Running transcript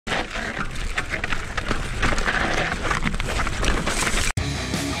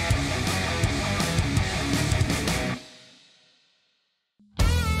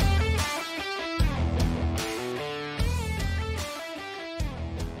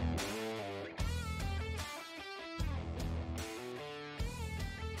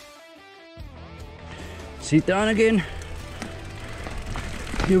Seat down again.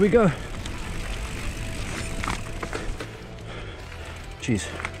 Here we go. Jeez.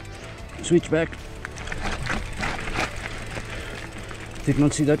 Switch back. Did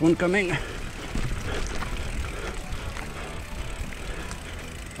not see that one coming.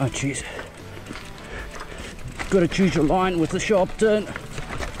 Oh jeez. Gotta choose your line with the sharp turn.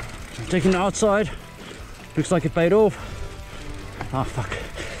 I'm taking the outside. Looks like it paid off. Ah, fuck.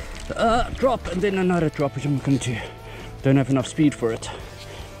 Drop and then another drop, which I'm not going to do. Don't have enough speed for it.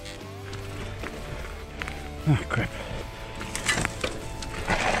 Ah, crap.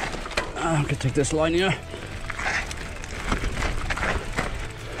 I'm gonna take this line here.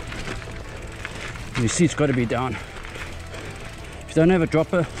 Your seat's got to be down. If you don't have a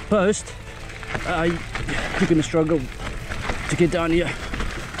dropper post, you're gonna struggle to get down here.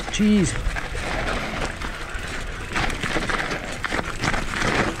 Jeez.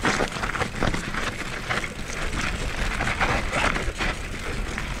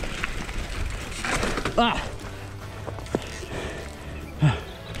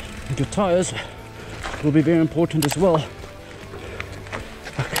 And your tires will be very important as well.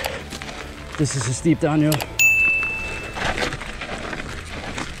 This is a steep downhill.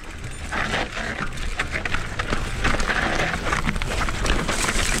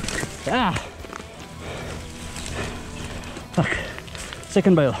 Fuck.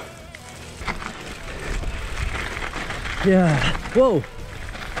 Second bail. Yeah. Whoa.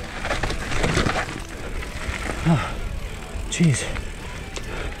 Jeez.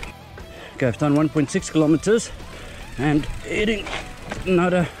 Okay, I've done 1.6 kilometers and hitting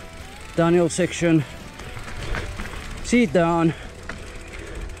another downhill section. Seat down.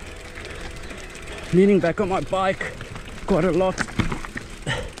 Leaning back on my bike quite a lot.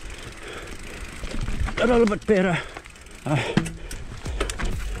 A little bit better.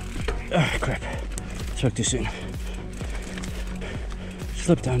 Crap. Spoke too soon.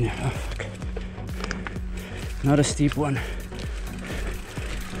 Slip down here. Oh, fuck. Not a steep one.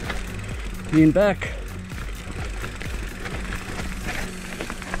 Lean back.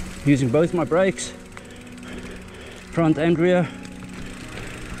 Using both my brakes, front and rear.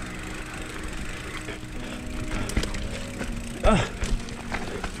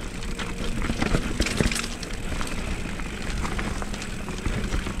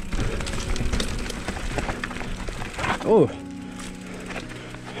 Oh.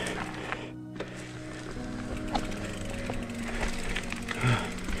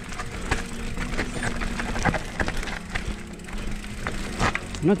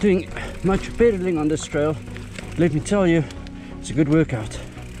 I'm not doing much pedaling on this trail. Let me tell you, it's a good workout.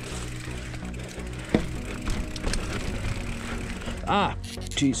 Ah,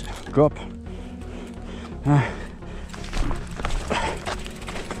 jeez, drop.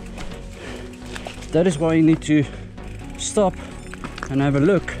 That is why you need to stop and have a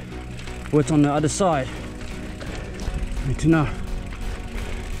look what's on the other side. You need to know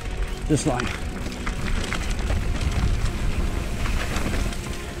this line.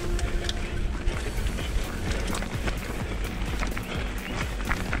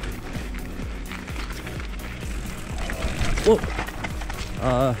 Whoa.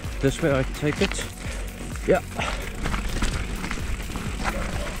 This way I take it. Yeah.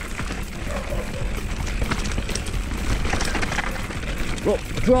 Whoa,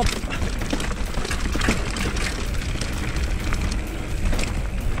 drop.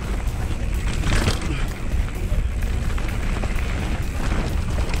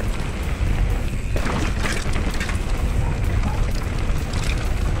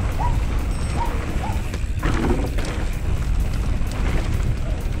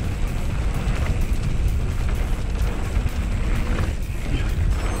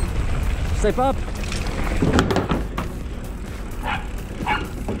 Step up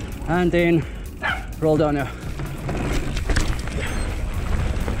and then roll down here.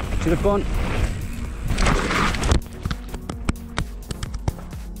 Should have gone.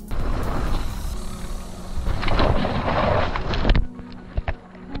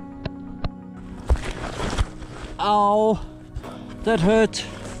 Ow, that hurt.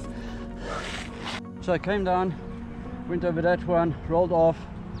 So I came down, went over that one, rolled off,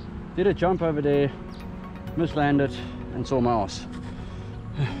 did a jump over there, mislanded and saw my ass.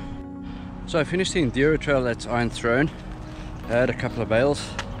 So I finished the Enduro Trail at Iron Throne. I had a couple of bails.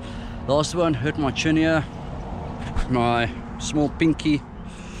 Last one hurt my chin here, my small pinky.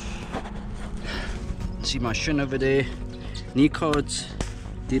 See my shin over there, knee cards,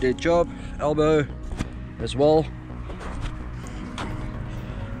 did a job, elbow as well.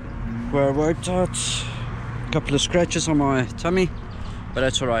 Where I worked out, a couple of scratches on my tummy. But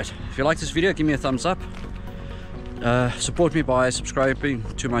that's alright. If you like this video, give me a thumbs up. Support me by subscribing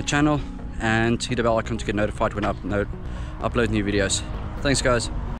to my channel and hit the bell icon to get notified when I upload new videos. Thanks guys.